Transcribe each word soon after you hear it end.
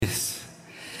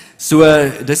So,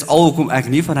 dis al hoekom ek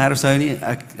nie van herfst hou nie.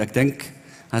 Ek dink,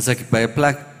 as ek by 'n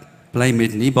plek bly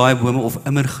met nie baie bome of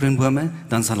immer groen bome,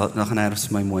 dan gaan herfst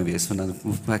vir my mooi wees, want dan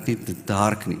hoef ek nie te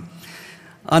hark nie.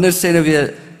 Anders sê nou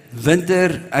weer,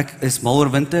 winter, ek is mal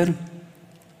oor winter,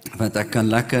 want ek kan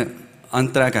lekker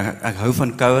aantrek, ek hou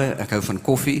van koue, ek hou van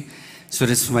koffie, so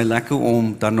dit is vir my lekker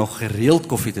om dan nog gereeld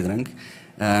koffie te drink.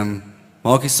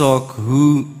 Maak nie saak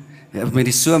hoe, met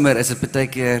die somer is dit baie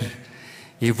keer,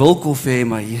 jy wil koffie hê,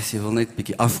 maar jy wil net 'n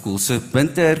bietjie afkoel. So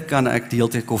winter kan ek die hele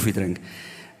tyd koffie drink.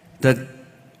 Dat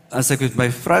as ek met my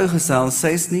vrou gesels, sy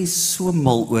is nie so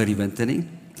mal oor die winter nie.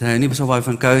 Sy hou nie so baie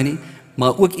van koue nie,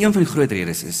 maar ook een van die groot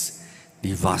redes is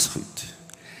die wasgoed.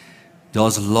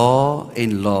 Daar's lae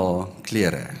en lae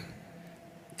klere.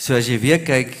 So as jy weer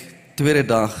kyk, tweede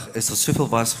dag is daar soveel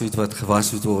wasgoed wat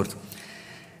gewas moet word.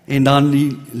 En dan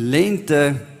die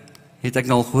lente, het ek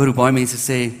nou al gehoor hoe baie mense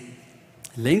sê,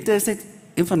 lente is net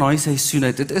een van daai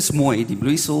seisoene, dit is mooi, die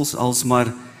bloeisels als,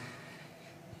 maar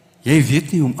jy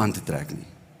weet nie hoe om aan te trek nie.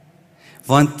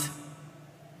 Want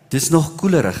dis nog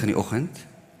koelerig in die oggend,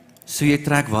 so jy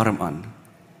trek warm aan.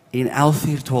 En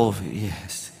 11:00, 12:00,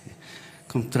 yes,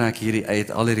 kom trek hierdie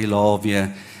uit, al hierdie lae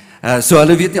weer. So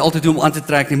hulle weet nie altyd hoe om aan te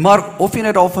trek nie, maar of jy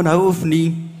nou daarvan hou of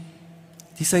nie,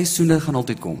 die seisoene gaan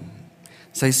altyd kom.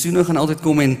 Seisoene gaan altyd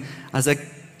kom en as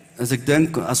ek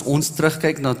dink, as ons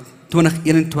terugkyk na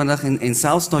 2021 en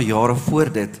selfs na jare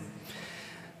voor dit,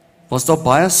 was daar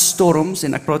baie storms,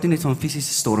 en ek praat nie net van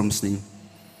fisiese storms nie,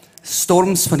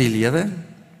 storms van die lewe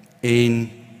en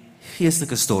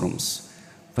geestelike storms,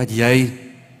 wat jy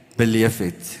beleef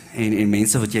het, en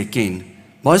mense wat jy ken,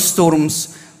 baie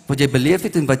storms wat jy beleef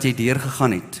het en wat jy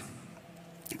deurgegaan het,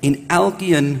 en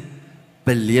elkeen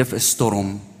beleef 'n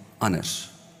storm anders.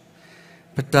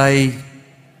 Party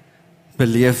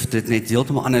beleef dit net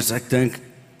heeltemal anders. Ek dink,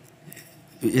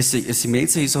 is die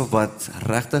mense hierso wat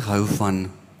regtig hou van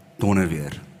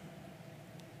donderweer.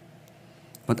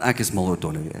 Want ek is mal oor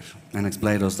donderweer, en ek is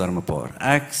bly daar's daarom 'n paar.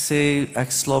 Ek sê,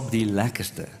 ek slaap die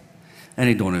lekkerste in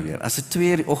die donderweer. As dit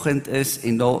 2:00 die oggend is,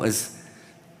 en daar is,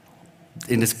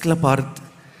 en dis kliphard,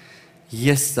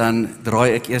 yes, dan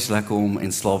draai ek eers lekker om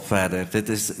en slaap verder. Dit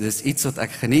is iets wat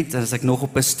ek geniet, as ek nog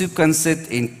op 'n stoep kan sit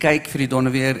en kyk vir die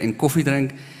donderweer en koffie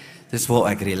drink, dis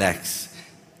waar ek relax.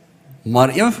 Maar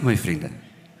een van my vriende,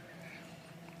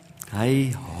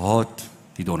 hy haat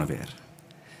die donderweer.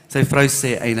 Sy vrou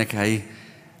sê eintlik,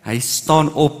 hy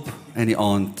staan op in die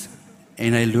aand,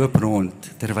 en hy loop rond,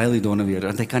 terwyl die donderweer,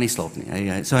 want hy kan nie slaap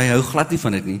nie, so hy hou glad nie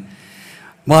van dit nie.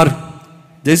 Maar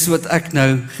dis wat ek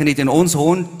nou geniet, en ons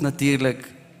hond natuurlik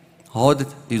haat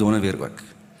dit die donderweer ook.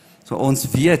 So ons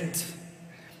weet,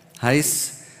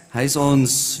 hy's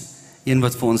ons een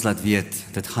wat vir ons laat weet,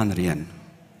 dit gaan reën.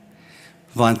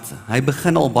 Want hy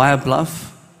begin al baie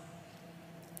blaf,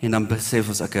 en dan besef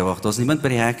ons, okay, wag, daar's niemand by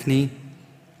die hek nie,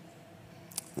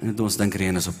 en ons dink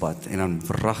reën is op pad, en dan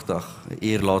vragtig, 'n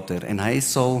uur later, en hy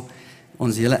sal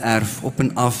ons hele erf op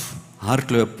en af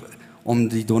hardloop, om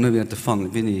die donderweer te vang,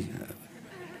 ek weet nie,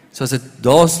 so as dit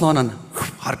daar slaan, dan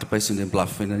hardloop hy so en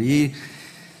blaf, en dan hier,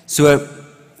 so,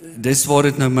 dis waar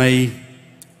dit nou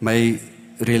my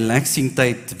relaxing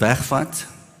tyd wegvat,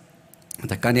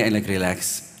 want ek kan nie eintlik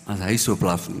relax, as hy so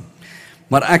blaf nie,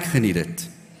 maar ek geniet dit.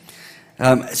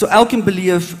 So elkeen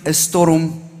beleef 'n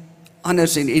storm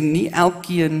anders, en nie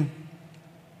elkeen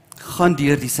gaan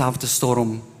deur dieselfde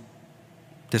storm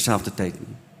terselfde tyd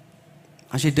nie.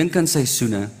 As jy dink aan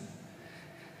seisoene,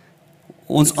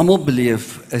 ons almal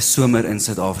beleef 'n somer in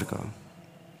Suid-Afrika,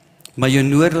 maar jou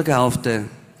noordelike helfte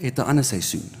het 'n ander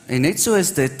seisoen, en net so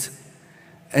is dit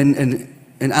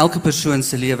in elke persoon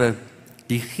se lewe,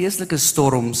 die geestelike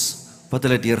storms wat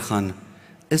hulle deurgaan,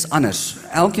 is anders.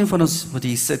 Elkeen van ons wat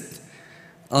hier sit,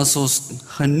 as ons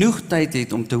genoeg tyd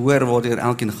het om te hoor waardeur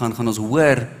elkeen gaan ons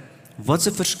hoor wat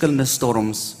se verskillende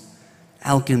storms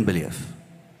elkeen beleef.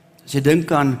 As jy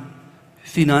dink aan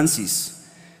finansies,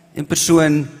 'n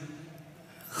persoon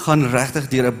gaan regtig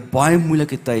deur 'n baie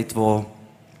moeilike tyd waar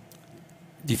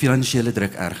die finansiële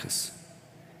druk erg is.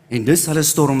 En dis hulle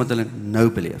storm wat hulle nou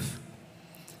beleef.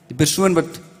 Die persoon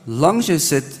wat langs jou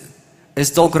sit,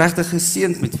 is dalk regtig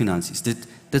geseënd met finansies.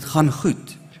 Dit gaan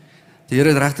goed. Die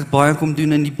Here het regtig baie kom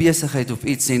doen in die besigheid of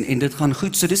iets, en dit gaan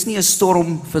goed. So dis nie 'n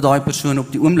storm vir daai persoon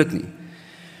op die oomblik nie.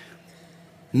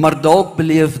 Maar dalk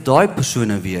beleef daai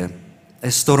persone weer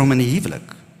 'n storm in die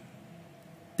huwelik.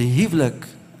 Die huwelik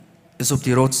is op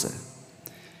die rotse.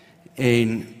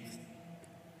 En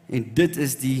dit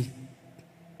is die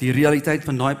realiteit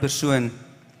van daai persoon.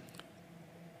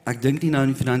 Ek dink nie nou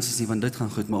in die finansies nie, want dit gaan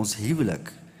goed, maar ons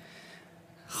huwelik,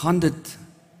 gaan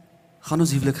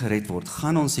ons huwelik gered word?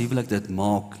 Gaan ons huwelik dit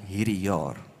maak hierdie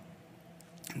jaar?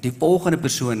 Die volgende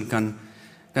persoon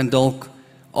kan dalk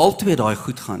albei daai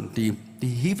goed gaan.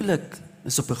 Die huwelik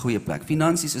is op 'n goeie plek.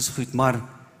 Finansies is goed, maar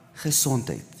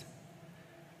gesondheid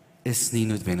is nie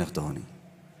noodwendig daar nie.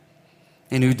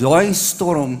 En hoe daai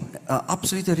storm 'n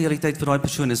absolute realiteit vir daai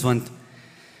persoon is, want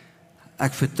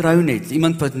ek vertrou net,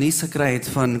 iemand wat nuus gekry het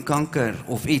van kanker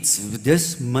of iets,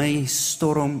 dis my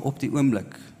storm op die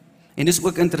oomblik. En dis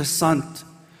ook interessant,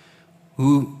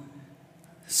 hoe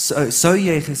sou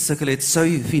jy gesukkel het,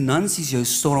 sou finansies jou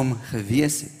storm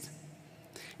gewees het,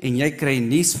 en jy kry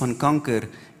nuus van kanker,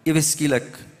 ewe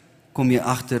skielik kom jy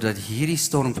agter dat hierdie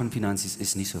storm van finansies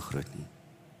is nie so groot nie.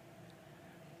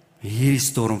 Hierdie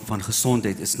storm van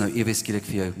gesondheid is nou ewe skielik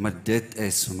vir jou, maar dit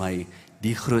is vir my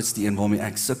die grootste een waarmee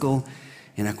ek sukkel,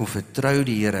 en ek kon vertrou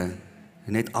die Here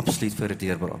net absoluut vir 'n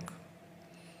deurbraak.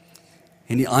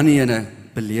 En die ander ene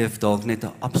beleef dalk net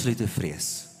 'n absolute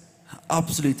vrees,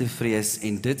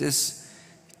 en dit is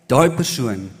daai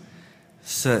persoon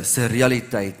se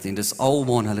realiteit, en dis al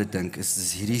waaraan hulle dink,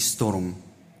 is hierdie storm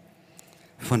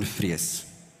van vrees.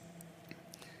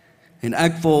 En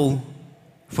ek wil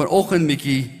vanoggend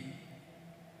bietjie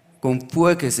kom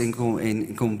fokus en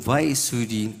kom wys hoe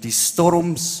die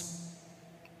storms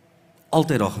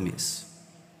altyd daar gaan wees.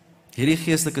 Hierdie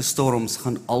geestelike storms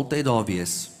gaan altyd daar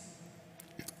wees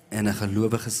in 'n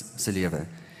gelowige se lewe,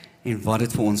 en wat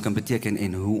dit vir ons kan beteken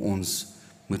en hoe ons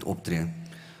moet optree.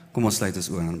 Kom ons sluit ons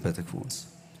oë en dan bid ek vir ons.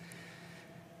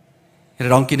 Here,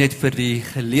 dankie net vir die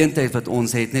geleentheid wat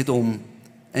ons het, net om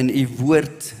in u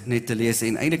woord net te lees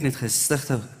en eintlik net gestig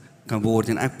kan word,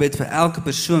 en ek bid vir elke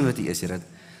persoon wat hier is, Here,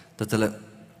 dat hulle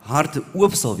harte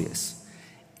oop sal wees,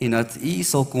 en dat u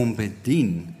sal kom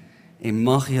bedien, en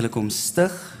mag u hulle kom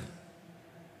stig,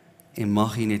 en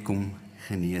mag u net kom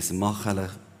genees, mag hulle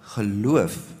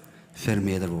geloof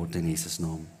vermeerder word in Jesus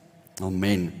naam.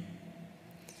 Amen.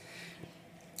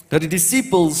 Dat die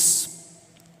disippels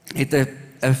het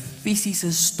 'n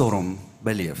fisiese storm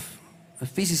beleef, 'n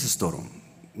fisiese storm,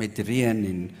 met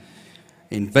reën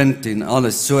en wind en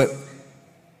alles. So,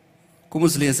 kom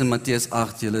ons lees in Matteus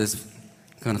 8, julle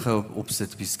kan gou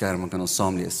opsit op die skerm, en kan ons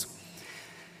saam lees.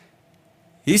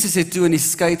 Jesus het toe in die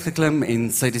skei geklim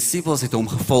en sy disippels het hom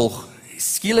gevolg.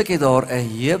 Skielik het daar 'n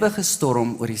hewige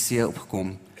storm oor die see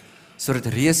opgekom, sodat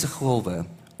reuse golwe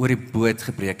oor die boot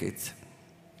gebreek het.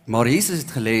 Maar Jesus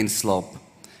het gelê en slaap,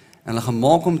 en hulle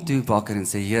gemaak hom toe wakker en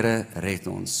sê, Here, red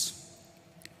ons.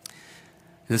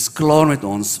 Dit is klaar met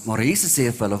ons, maar Jesus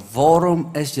sê vir hulle,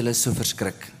 waarom is julle so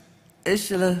verskrik? Is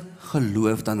julle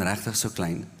geloof dan regtig so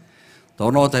klein?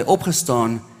 Daarna het hy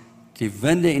opgestaan, die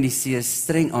winde en die see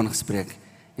streng aangespreek,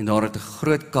 en daar het 'n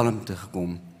groot kalmte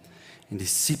gekom, en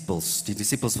die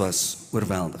disippels was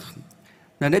oorweldig.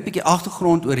 Nou net 'n bietjie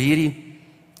agtergrond oor hierdie.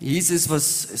 Jesus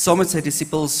was saam met sy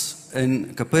disippels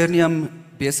in Kapernaum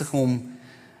besig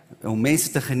om mense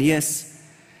te genees,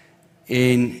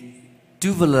 en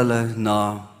toe wil hulle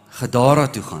na Gadara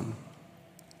toe gaan.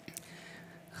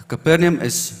 Kapernaum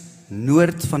is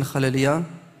noord van Galilea,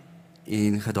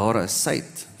 en Gadara is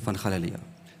suid van Galilea.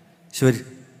 So,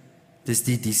 dis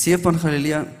die see van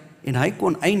Galilea, en hy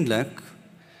kon eintlik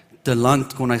te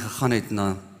land kon hy gegaan het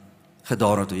na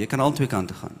Gadara toe. Jy kan al twee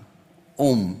kante gaan,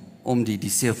 om die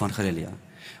see van Galilea.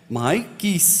 Maar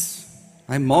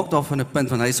hy maak daarvan 'n punt,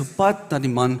 want hy is op pad na die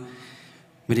man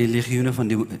met die legioene van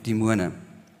demone,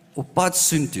 op pad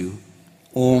soontoe,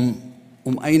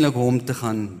 om eintlik hom te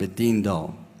gaan bedien daar.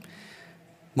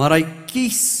 Maar hy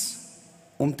kies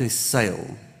om te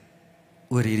seil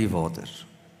oor hierdie water.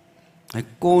 Hy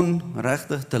kon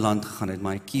regtig te land gegaan het,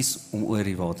 maar hy kies om oor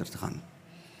die water te gaan.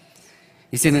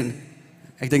 Jy sien,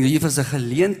 ek dink hier was 'n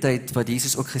geleentheid wat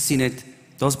Jesus ook gesien het.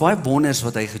 Daar's baie wonders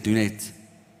wat hy gedoen het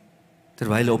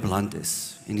terwyl hy op land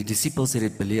is, en die disippels het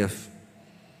dit beleef.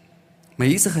 Maar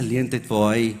hier is 'n geleentheid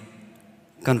waar hy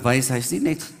kan wys, hy is nie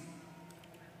net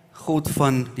God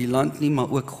van die land nie, maar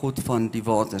ook God van die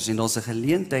waters. En daar's 'n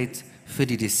geleentheid vir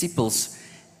die disippels,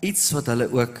 iets wat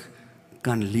hulle ook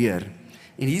kan leer.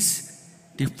 En hier's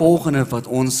die volgende wat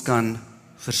ons kan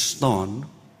verstaan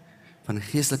van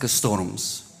geestelike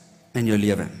storms in jou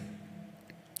lewe.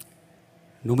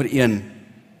 Nommer 1,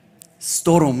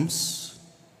 storms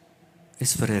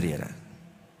is vir 'n rede.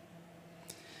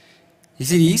 Jy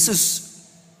sien, Jesus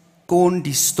kon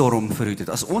die storm verhoed het.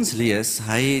 As ons lees,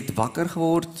 hy het wakker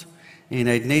geword en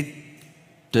hy het net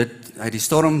hy het die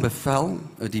storm bevel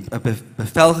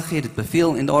gegee, dit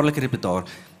beveel en dadelik het dit bedaar.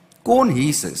 Kon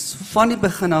Jesus van die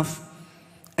begin af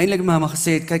eintlik maar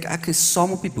gesê het, kyk, ek is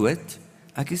saam op die boot,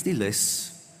 ek is nie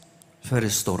lus vir 'n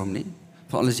storm nie.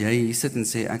 Veral as jy hier sit en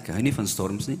sê, ek hou nie van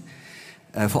storms nie.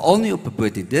 Veral nie op 'n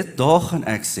boot nie. Daar gaan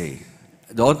ek sê,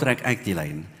 daar trek ek die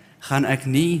lyn. Gaan ek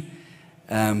nie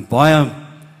baie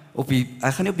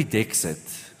ek gaan nie op die dek sit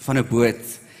van 'n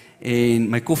boot en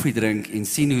my koffie drink en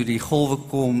sien hoe die golwe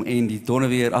kom en die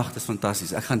donderweer, ag, dit is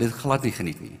fantasties. Ek gaan dit glad nie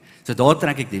geniet nie. So daar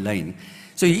trek ek die lyn.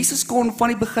 So Jesus kon van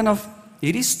die begin af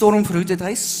hierdie storm verhoed het,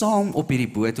 hy saam op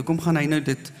hierdie boot. Hoekom gaan hy nou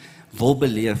dit wil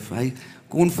beleef? Hy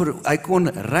kon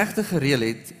regtig gereël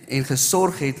het en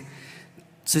gesorg het,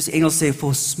 soos Engels sê,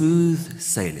 for smooth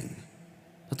sailing.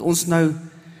 Dat ons nou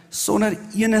sonder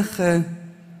enige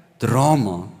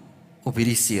drama op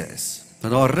hierdie see is.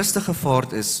 Dat daar rustige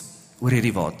vaart is oor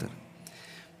hierdie water.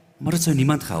 Maar dit sou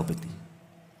niemand gehelp het nie.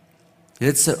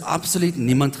 Dit sou absoluut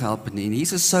niemand gehelp het nie. En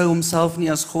Jesus sou homself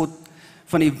nie as God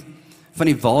van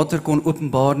die water kon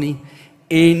openbaar nie.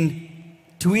 En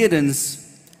tweedens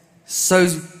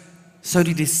sou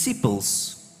die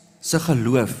disippels se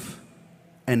geloof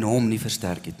in hom nie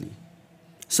versterk het nie.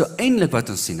 So eintlik wat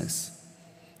ons sien is,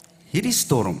 hierdie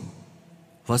storm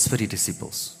was vir die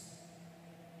disippels.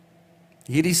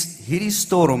 Hierdie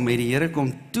storm het die Here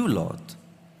kom toelaat,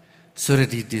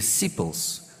 sodat die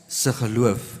disippels se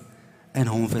geloof in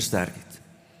hom versterk het.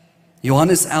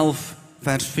 Johannes 11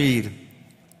 vers 4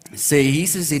 sê,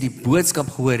 Jesus het die boodskap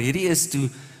gehoor, hierdie is toe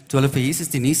hulle vir Jesus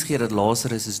die nuus gee dat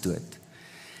Lazarus is dood.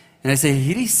 En hy sê,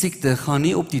 hierdie siekte gaan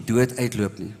nie op die dood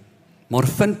uitloop nie, maar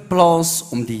vind plaas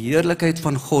om die heerlikheid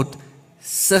van God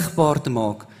sigbaar te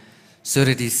maak,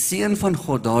 sodat die Seun van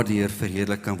God daardeur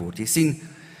verheerlik kan word. Jy sien,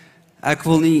 ek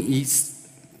wil nie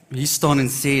hier staan en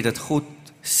sê dat God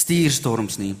stuur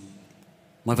storms nie,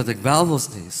 maar wat ek wel wil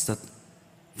sê is dat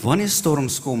wanneer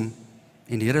storms kom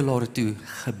en die Here laat dit toe,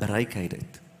 gebruik hy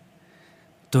dit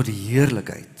tot die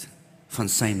heerlikheid van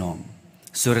sy naam,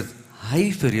 sodat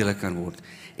hy verheerlik kan word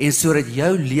en sodat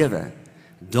jou lewe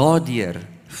daardeur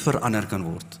verander kan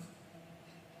word.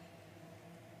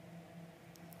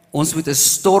 Ons moet 'n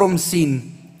storm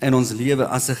sien in ons lewe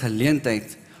as 'n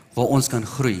geleentheid waar ons kan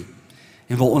groei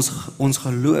en waar ons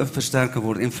geloof versterk kan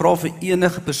word. En vra vir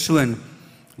enige persoon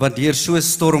wat deur so 'n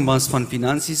storm was van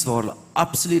finansies, waar hulle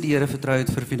absoluut die Here vertrou het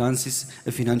vir finansies,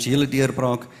 'n finansiële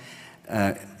deurbraak,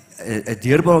 'n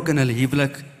deurbraak in hulle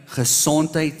huwelik,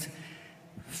 gesondheid,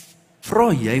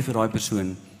 vra jy vir daai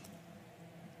persoon,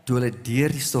 toe hulle deur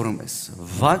die storm is,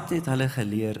 wat het hulle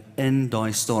geleer in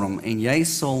daai storm? En jy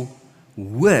sal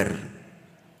hoor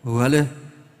hoe hulle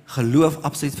geloof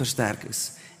absoluut versterk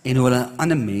is en hoe hulle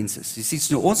ander mense is. Jy sien,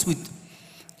 nou ons moet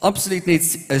absoluut net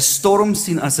 'n storm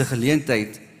sien as 'n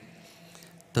geleentheid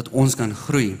dat ons kan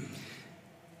groei,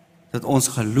 dat ons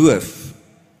geloof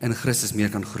in Christus meer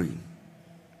kan groei.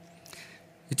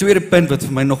 Die tweede punt wat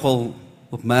vir my nogal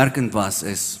opmerkend was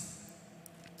is,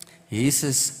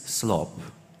 Jesus slaap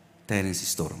tydens die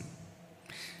storm.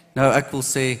 Nou ek wil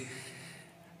sê,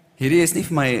 hierdie is nie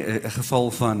vir my 'n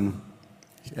geval van,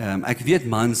 ek weet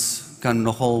mans kan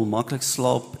nogal maklik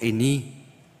slaap en nie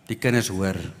die kinders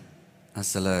hoor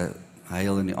as hulle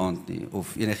huil in die aand nie,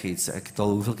 of enigiets. Ek het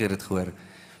al hoeveel keer dit gehoor.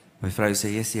 My vrou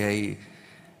sê,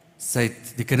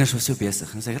 die kinders was so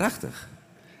besig, en sy regtig.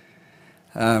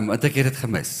 Want ek het dit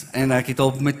gemis. En ek het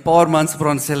al met paar mans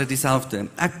gepraat en sê hulle dieselfde.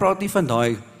 Ek praat nie van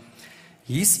daai,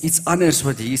 hier's iets anders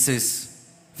wat Jesus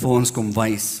vir ons kom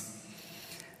wys.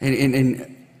 En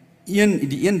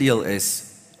die een deel is,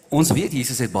 ons weet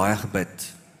Jesus het baie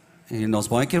gebid. En ons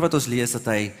baie keer wat ons lees dat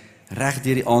hy reg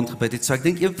deur die aand gebid het. So ek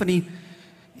dink een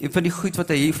van die goed wat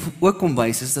hy hier ook kom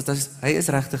wys is dat hy is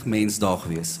regtig mens daar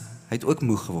gewees. Hy het ook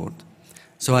moeg geword.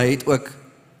 So hy het ook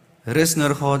rus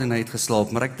nodig gehad en hy het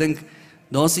geslaap. Maar ek dink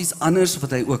daar's iets anders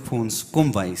wat hy ook vir ons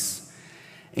kom wys.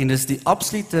 En dis die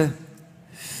absolute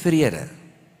vrede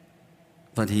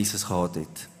wat Jesus gehad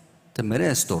het te midde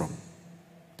 'n storm.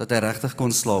 Dat hy regtig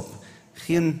kon slaap.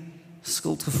 Geen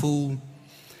skuldgevoel,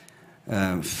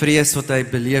 vrees wat hy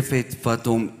beleef het, wat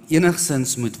hom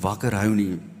enigsins moet wakker hou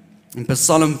nie. In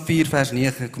Psalm 4 vers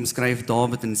 9 kom skryf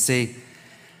Dawid en sê,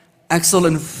 ek sal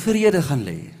in vrede gaan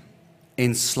lê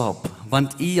en slaap,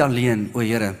 want U alleen, o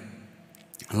Here,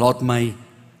 laat my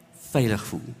veilig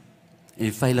voel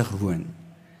en veilig woon.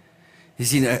 Jy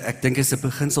sien, ek dink is 'n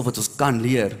beginsel wat ons kan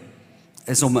leer,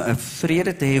 is om 'n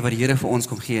vrede te hê wat die Here vir ons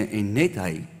kom gee, en net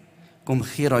hy kom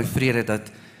gee daai vrede,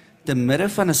 dat te midde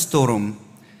van 'n storm,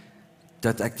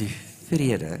 dat ek die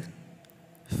vrede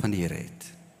van die Here het.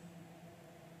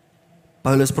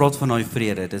 Paulus praat van daai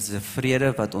vrede, dit is 'n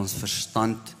vrede wat ons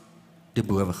verstand te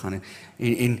bowe gaan.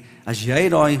 En as jy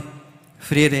daai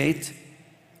vrede het,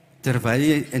 terwyl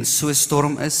jy in so 'n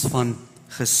storm is van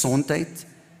gesondheid,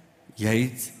 jy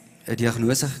het 'n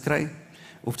diagnose gekry,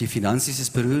 of die finansies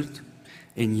is beroerd,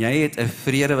 en jy het 'n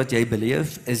vrede wat jy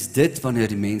beleef, is dit wanneer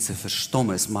die mense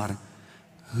verstom is, maar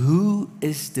hoe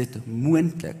is dit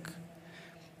moontlik,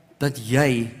 dat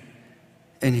jy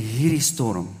in hierdie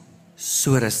storm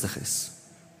so rustig is.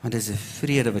 Want dit is 'n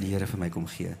vrede wat die Here vir my kom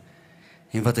gee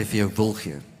en wat hy vir jou wil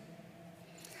gee.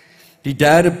 Die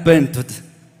derde punt wat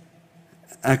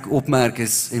ek opmerk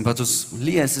is en wat ons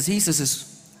lees is Jesus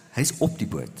hy's op die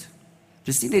boot.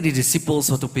 Dis nie net die disippels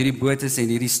wat op hierdie boot is en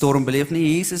hierdie storm beleef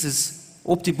nie. Jesus is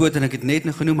op die boot en ek het net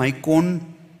nou genoem hy kon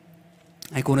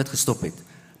dit gestop het.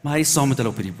 Maar hy is saam met hulle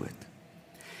op hierdie boot.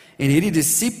 En hierdie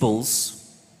disippels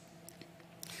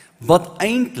wat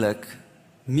eintlik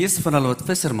meeste van hulle wat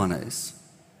vissermanne is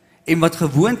en wat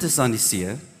gewoond is aan die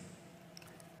see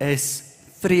is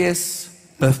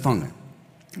vreesbevange.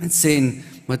 Dit sê in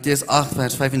Matteus 8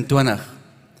 vers 25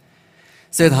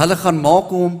 sê dat hulle gaan maak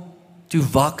hom toe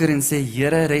wakker en sê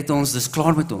Here red ons, dis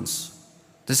klaar met ons.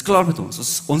 Dis klaar met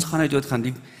ons. Ons gaan uit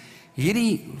doodgaan.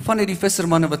 Hierdie van hierdie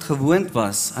vissermanne wat gewoond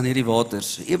was aan hierdie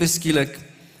waters, ewe skielik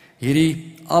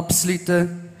hierdie absolute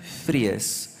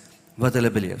vrees wat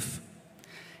hulle beleef.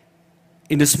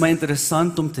 En dit is my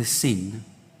interessant om te sien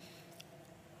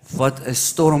wat 'n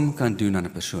storm kan doen aan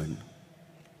 'n persoon.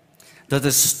 Dat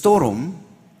 'n storm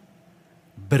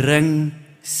bring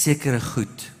sekere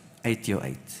goed uit jou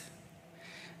uit.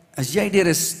 As jy deur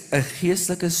 'n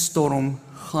geestelike storm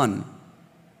gaan,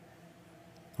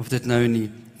 of dit nou in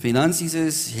die finansies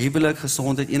is, huwelik,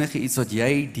 gesondheid, enige iets wat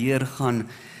jy deurgaan,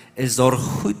 is daar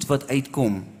goed wat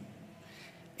uitkom.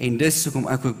 En dis hoekom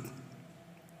ek ook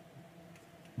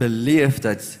beleef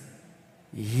dat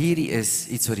hierdie is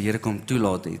iets wat die Here kom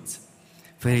toelaat het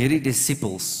vir hierdie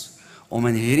disippels om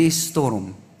in hierdie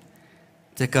storm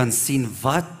te kan sien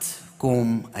wat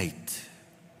kom uit.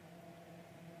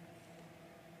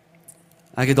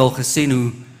 Ek het al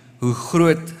gesien hoe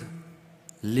groot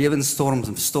lewensstorms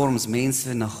en storms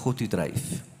mense na God toe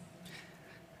dryf.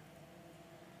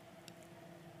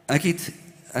 Ek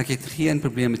het geen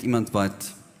probleem met iemand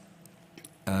wat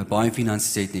baie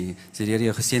finansies het nie. As die Here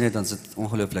jou geseën het, dan is dit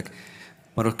ongelooflik.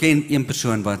 Maar ek ken een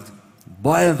persoon wat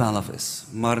baie welaf is,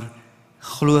 maar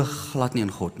glo glad nie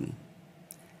in God nie.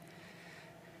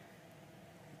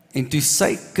 En toe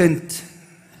sy kind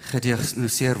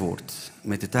gediagnoseer word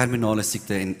met 'n terminale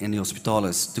siekte en in die hospitaal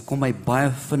is, toe kom hy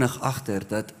baie vinnig agter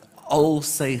dat al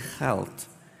sy geld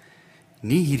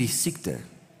nie hierdie siekte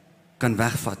kan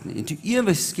wegvat nie. En toe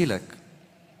ewe skielik,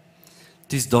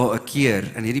 toe is daar 'n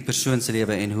keer in hierdie persoon se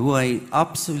lewe en hoe hy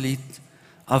absoluut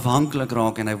afhanklik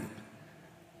raak en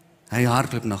hy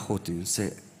hardloop na God toe en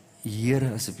sê,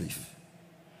 Here asseblief.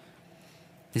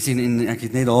 Jy sien, en ek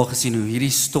het net daar gesien hoe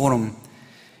hierdie storm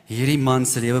hierdie man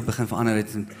se lewe begin verander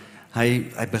het en hy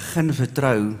begin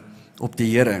vertrou op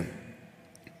die Here.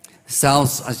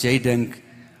 Selfs as jy dink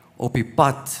op die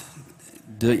pad,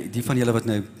 die van julle wat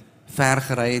nou ver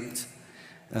gery het,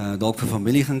 dalk vir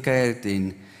familie gaan kyk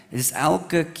en dit is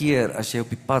elke keer as jy op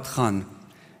die pad gaan,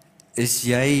 is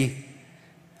jy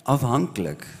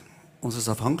afhanklik. Ons is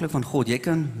afhanklik van God. Jy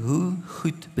kan hoe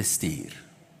goed bestuur,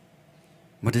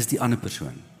 maar dis die ander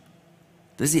persoon.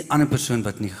 Dis die ander persoon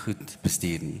wat nie goed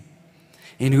bestuur nie.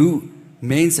 En hoe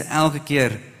mense elke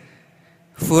keer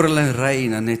voor hulle ry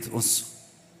en dan net ons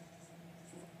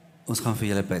gaan vir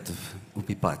julle bid op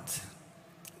die pad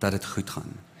dat dit goed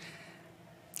gaan.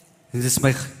 En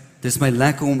dit is my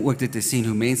lekker om ook dit te sien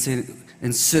hoe mense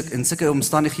in sulke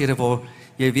omstandighede waar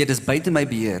jy weet dis buite my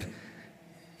beheer.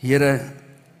 Here,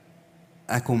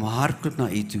 ek kom hardloop na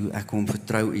U toe, ek kom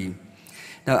vertrou U.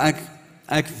 Nou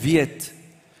ek weet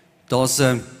daar's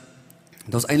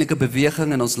eintlik 'n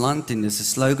beweging in ons land en dis 'n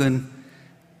slogan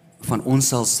van ons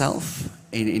self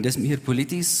en dis meer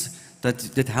polities dat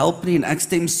dit help nie en ek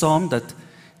stem saam dat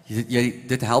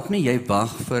dit help nie, jy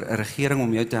wag vir 'n regering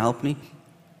om jou te help nie.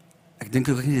 Ek dink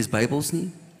ook nie dis Bybels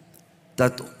nie,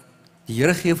 dat die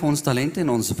Here gee vir ons talente en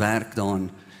ons werk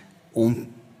daaraan om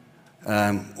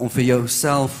vir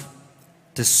jouself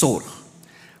te sorg.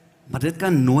 Maar dit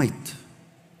kan nooit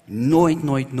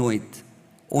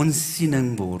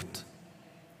onsiening word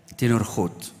teenoor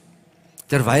God.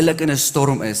 Terwyl ek in 'n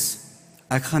storm is,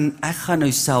 ek gaan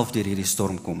nou self deur hierdie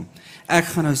storm kom. Ek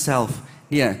gaan nou self,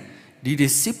 die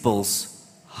disippels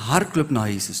hardloop na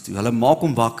Jesus toe. Hulle maak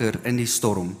hom wakker in die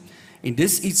storm. En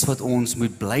dis iets wat ons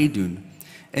moet bly doen.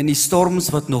 In die storms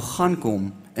wat nog gaan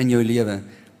kom in jou lewe,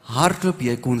 hardloop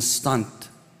jy konstant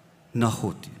na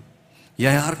God toe.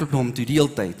 Jy hardloop hom toe die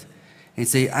hele tyd en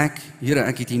sê Here,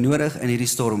 ek het U nodig in hierdie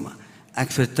storm.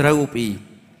 Ek vertrou op U.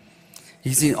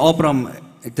 Jy sien Abraham,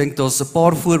 ek dink daar's 'n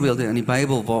paar voorbeelde in die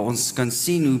Bybel waar ons kan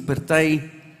sien hoe party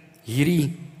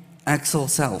hierdie ek sal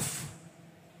self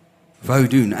wou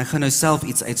doen. Ek gaan nou self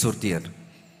iets uitsorteer.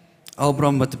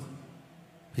 Abraham wat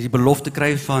die belofte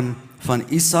kry van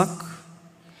Isak.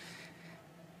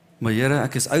 Maar Here,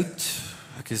 ek is oud,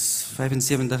 ek is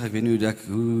 75, ek weet nie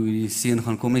hoe die seun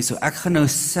gaan kom nie, so ek gaan nou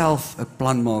self 'n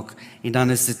plan maak, en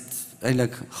dan is dit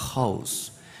eintlik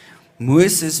chaos.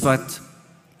 Moses wat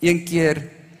een keer,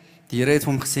 die Here het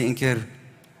vir hom gesê, een keer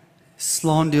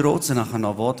slaan die rots, en dan gaan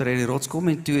daar water uit die rots kom,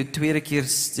 en toe tweede keer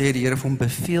sê die Here vir hom,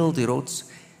 beveel die rots,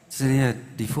 sê nee,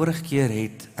 die vorige keer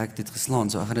het ek dit geslaan,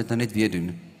 so ek gaan dit nou net weer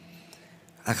doen.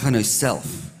 Ek gaan nou self.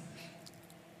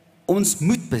 Ons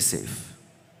moet besef,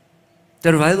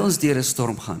 terwyl ons deur 'n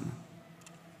storm gaan,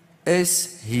 is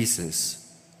Jesus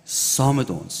saam met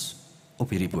ons op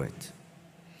hierdie boot.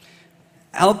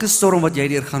 Elke storm wat jy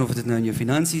deurgaan, of dit nou in jou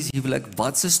finansies, huwelik,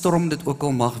 wat se storm dit ook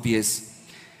al mag wees,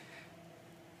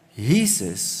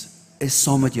 Jesus is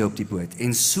saam met jou op die boot.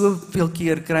 En soveel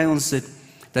keer kry ons dit,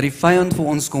 dat die vyand vir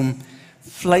ons kom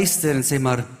fluister en sê,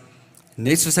 maar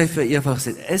net soos hy vir Eva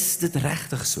gesê, is dit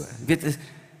regtig so? Weet, is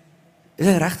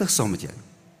hy regtig saam met jou?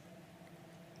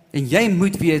 En jy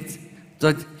moet weet,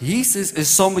 dat Jesus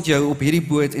is saam met jou op hierdie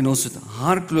boot, en ons moet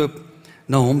hardloop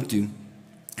na hom toe.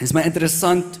 Het is my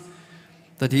interessant,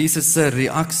 dat Jesus se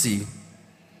reaksie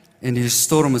in die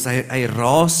storm is, hy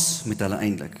raas met hulle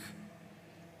eintlik.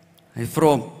 Hy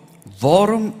vra,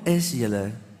 waarom is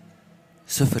julle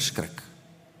so verskrik?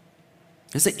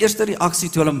 Dis sy eerste reaksie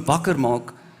toe hulle hom wakker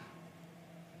maak,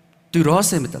 toe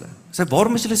raas hy met hulle. Hy sê,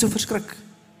 waarom is julle so verskrik?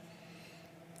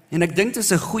 En ek dink dit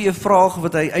is 'n goeie vraag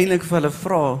wat hy eintlik vir hulle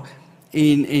vra,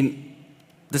 en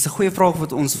dis 'n goeie vraag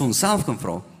wat ons vir onsself kan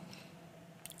vra.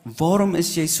 Waarom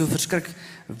is jy so verskrik?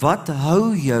 Wat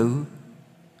hou jou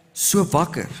so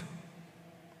wakker?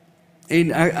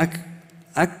 En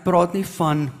ek praat nie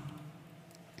van,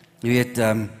 jy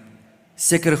weet,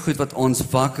 sekere goed wat ons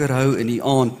wakker hou in die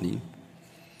aand nie.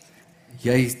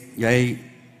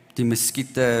 Die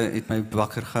muskiete het my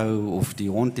wakker gehou, of die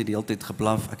hond het die hele tyd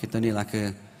geblaf, ek het nou nie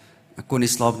lekker, ek kon nie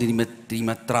slaap nie met die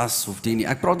matras, of die nie,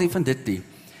 ek praat nie van dit nie.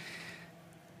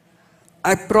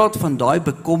 Ek praat van daai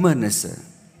bekommernisse,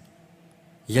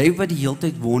 jy wat die hele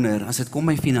tyd wonder, as dit kom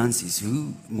my finansies,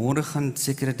 hoe, môre gaan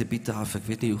sekere debiete af, ek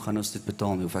weet nie, hoe gaan ons dit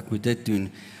betaal nie, of ek moet dit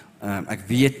doen, ek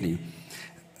weet nie.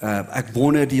 Ek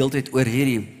wonder die hele tyd oor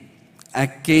hierdie,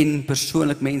 ek ken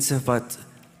persoonlik mense wat,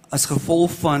 as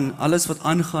gevolg van alles wat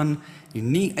aangaan,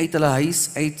 nie uit hulle huis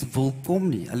uit wil kom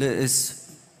nie. Hulle is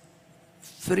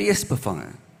vreesbevange.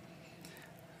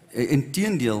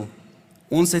 Inteendeel,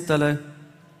 ons het hulle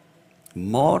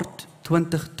Maart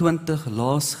 2020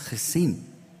 laas gesien.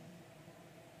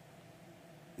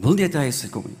 Wil nie uit die huis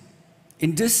kom nie.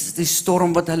 En dis die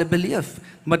storm wat hulle beleef.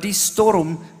 Maar die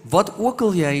storm, wat ook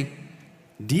al jy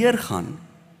deurgaan,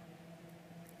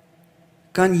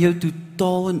 kan jou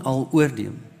totaal en al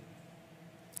oorneem.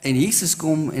 En Jesus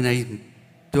kom en hy,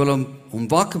 toe hulle hom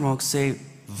wakker maak, sê,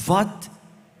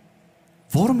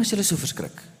 waarom is julle so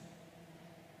verskrik?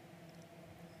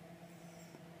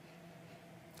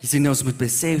 Jy sien, ons moet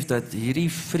besef dat hierdie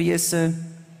vrese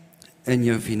in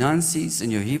jou finansies,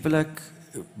 in jou huwelik,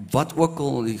 wat ook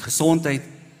al, die gesondheid,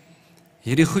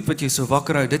 hierdie goed wat jy so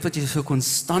wakker hou, dit wat jy so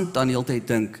konstant aan die hele tyd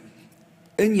dink,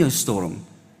 in jou storm,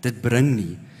 dit bring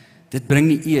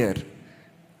nie eer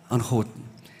aan God nie.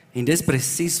 En dis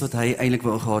presies wat hy eintlik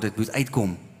wou gehad het, moet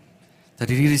uitkom. Dat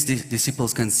hierdie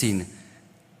disippels kan sien,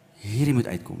 hierdie moet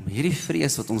uitkom. Hierdie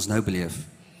vrees wat ons nou beleef.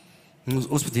 Ons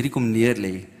moet hierdie kom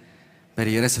neerlê by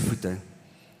die Here se voete.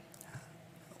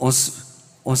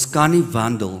 Ons kan nie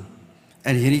wandel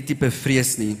in hierdie tipe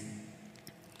vrees nie.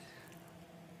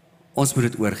 Ons moet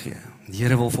dit oorgee. Die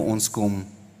Here wil vir ons kom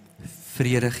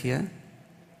vrede gee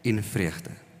en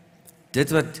vreugde. Dit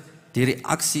wat die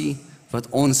reaksie wat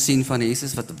ons sien van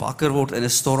Jesus, wat wakker word in 'n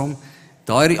storm,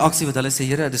 daai reaksie wat hulle sê,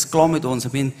 Here, dis klaar met ons,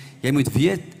 ek meen, jy moet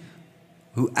weet,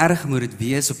 hoe erg moet dit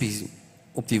wees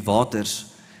op die waters,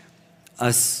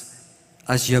 as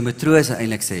jou matrose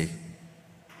eintlik sê,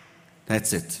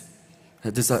 that's it.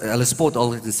 Hulle spot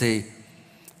altyd en sê,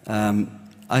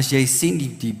 as jy sien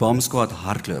die bombsquad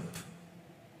hardloop,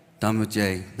 dan moet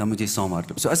jy saam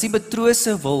hardloop. So as die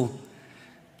matrose wil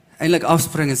eintlik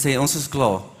afspring en sê, ons is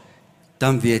klaar,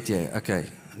 dan weet jy, okay,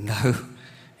 nou,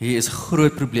 hier is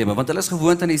groot probleme, want hulle is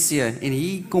gewoond aan die see, en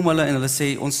hier kom hulle en hulle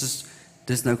sê,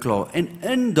 dis nou klaar. En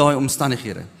in daai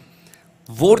omstandighede,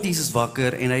 word Jesus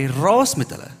wakker en hy raas met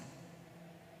hulle.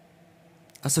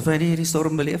 Asof hy nie hierdie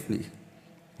storm beleef nie.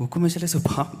 Hoekom is julle so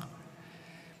bang?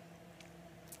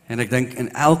 En ek dink, in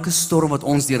elke storm wat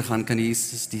ons deurgaan, kan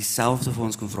Jesus dieselfde vir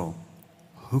ons kon vra.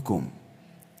 Hoekom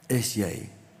is jy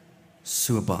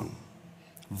so bang?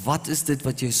 Wat is dit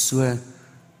wat jy so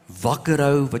wakker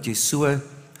hou, wat jy so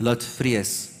laat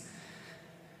vrees?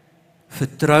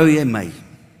 Vertrou jy my?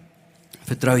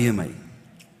 Vertrou jy my?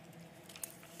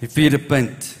 Die vierde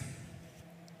punt.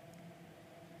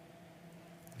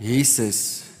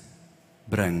 Jesus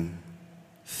bring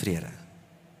vrede.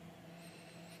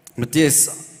 Matteus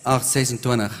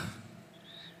 8:26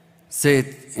 sê,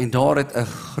 en daar het 'n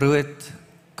groot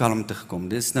kalmte gekom.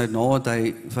 Dis nou nadat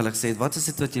hy vir hulle gesê het, wat is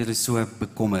dit wat julle so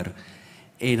bekommer?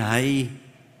 En hy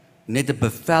net 'n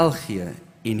bevel gee,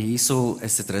 en hierso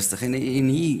is dit rustig. En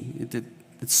hier,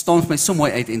 dit staan vir my so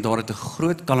mooi uit, en daar het 'n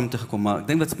groot kalmte gekom, maar ek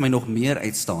dink wat vir my nog meer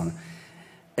uitstaan,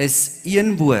 is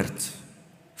een woord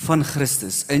van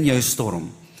Christus in jou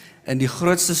storm. In die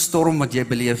grootste storm wat jy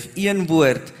beleef, een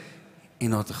woord, en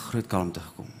daar het 'n groot kalmte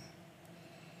gekom.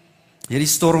 Hierdie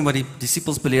storm wat die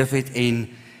disippels beleef het, en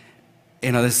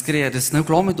hulle skree, dit is nou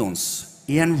klaar met ons,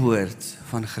 een woord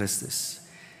van Christus,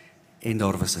 en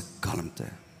daar was 'n kalmte.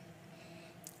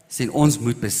 Sien, ons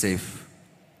moet besef,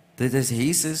 dit is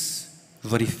Jesus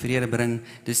wat die vrede bring,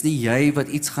 dis nie jy wat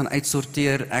iets gaan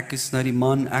uitsorteer, ek is nou die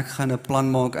man, ek gaan 'n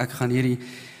plan maak, ek gaan hierdie,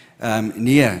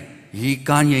 nee, hier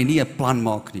kan jy nie 'n plan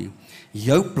maak nie.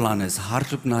 Jou plan is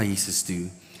hardloop na Jesus toe,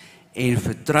 en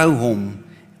vertrou hom,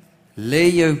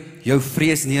 lê jou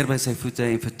vrees neer by sy voete,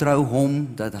 en vertrou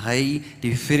hom, dat hy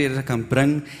die vrede kan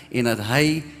bring, en dat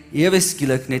hy ewe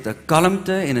skielik net 'n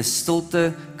kalmte en 'n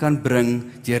stilte kan bring,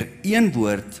 deur een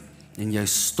woord, en jou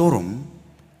storm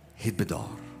het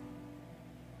bedaar.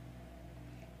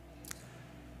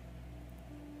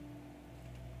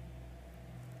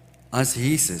 As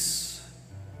Jesus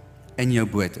in jou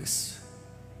boot is,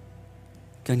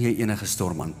 kan jy enige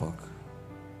storm aanpak.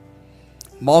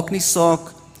 Maak nie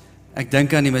saak, ek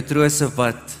dink aan die matrose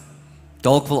wat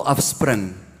dalk wil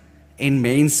afspring, en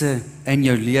mense in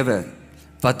jou lewe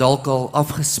wat dalk al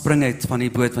afgespring het van die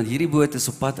boot, want hierdie boot is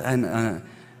op pad in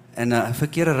 'n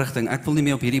verkeerde rigting, ek wil nie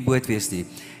meer op hierdie boot wees nie.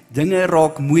 Dinge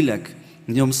raak moeilik,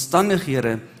 en die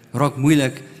omstandighede raak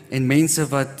moeilik, en mense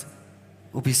wat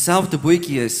op dieselfde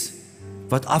bootjie is,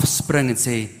 wat afspring en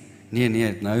sê,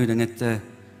 nee, nou dinge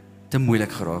te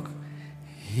moeilik geraak.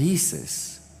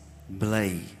 Jesus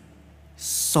bly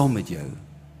saam met jou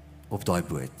op daai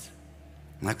boot.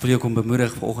 En ek wil jou kom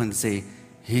bemoedig vanoggend sê,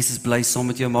 Jesus bly saam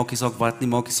met jou, maak nie saak wat nie,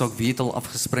 maak nie saak wie het al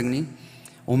afgespring nie,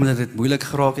 omdat dit moeilik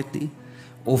geraak het nie,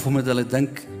 of omdat hulle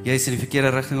dink, jy is in die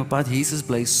verkeerde rigting op pad, Jesus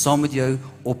bly saam met jou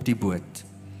op die boot.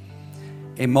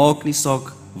 En maak nie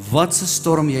saak wat se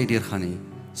storm jy deurgaan nie,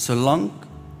 solank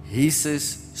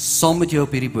Jesus saam met jou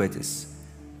op hierdie boot is,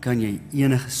 kan jy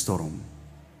enige storm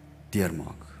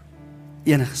deurmaak.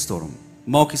 Enige storm,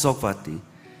 maak nie saak wat nie,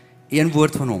 een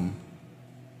woord van hom,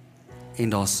 en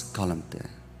daar's kalmte,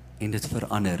 en dit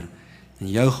verander, en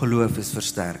jou geloof is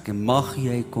versterk, en mag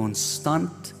jy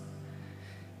konstant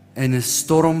in 'n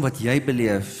storm wat jy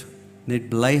beleef, net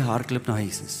bly hardloop na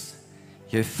Jesus.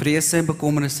 Jou vrese en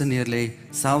bekommernisse neerlê,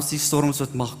 selfs die storms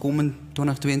wat mag kom in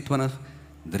 2022,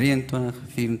 23,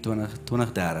 24,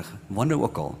 2030, wanneer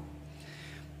ook al.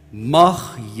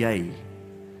 Mag jy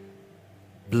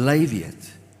bly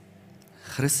weet,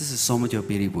 Christus is saam met jou op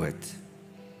hierdie boot,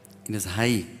 en dis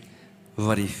hy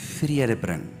wat die vrede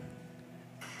bring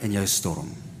in jou storm.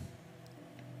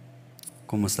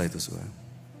 Kom ons sluit ons oë.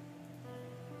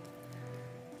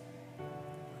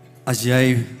 As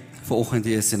jy vanoggend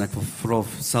hier is, en ek wil vra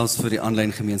selfs vir die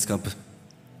aanlyn gemeenskap,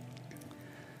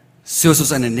 soos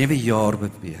ons in 'n nuwe jaar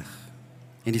beweeg,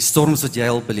 en die storms wat jy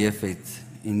al beleef het,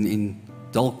 en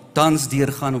dalk tans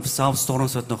deurgaan, of selfs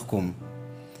storms wat nog kom,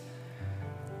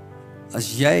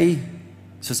 as jy,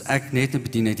 soos ek net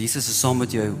bedien het, Jesus is saam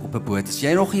met jou op 'n boot, as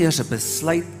jy nog eers 'n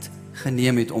besluit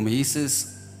geneem het om Jesus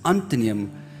aan te neem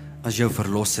as jou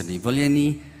verlosser nie, wil jy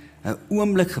nie 'n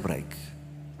oomblik gebruik,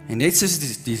 en net soos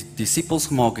die disippels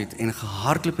gemaak het, en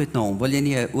gehardloop het na hom, wil jy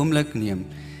nie 'n oomblik neem,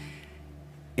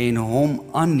 en hom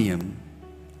aanneem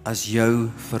as jou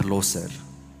verlosser.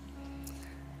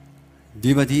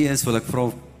 Die wat hier is, wil ek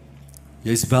vra,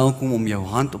 jy is welkom om jou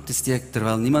hand op te steek,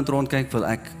 terwyl niemand rondkyk, wil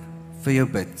ek vir jou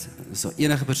bid. As daar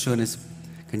enige persoon is,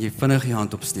 kan jy vinnig jou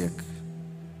hand opsteek.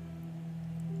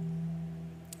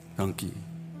 Dankie.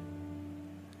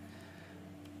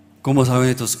 Kom ons hou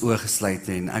net ons oë gesluit,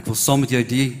 en ek wil saam met jou,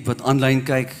 die wat aanlyn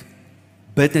kyk,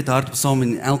 bid net hardop saam,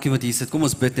 en elkeen wat hier sit, kom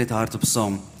ons bid net hardop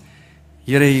saam.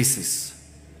 Here Jesus,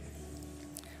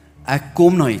 ek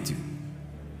kom na U toe,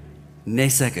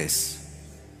 nes ek is.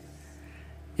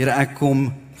 Here, ek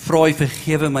kom, vra U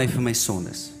vergewe my vir my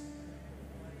sondes.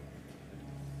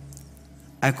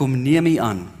 Ek kom neem U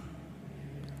aan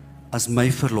as my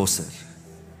verlosser.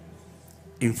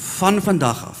 En van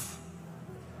vandag af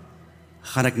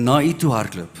gaan ek na U toe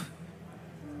hardloop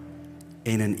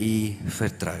en in U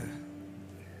vertrou.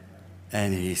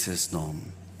 In Jesus naam.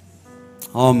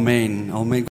 Amen. Amen.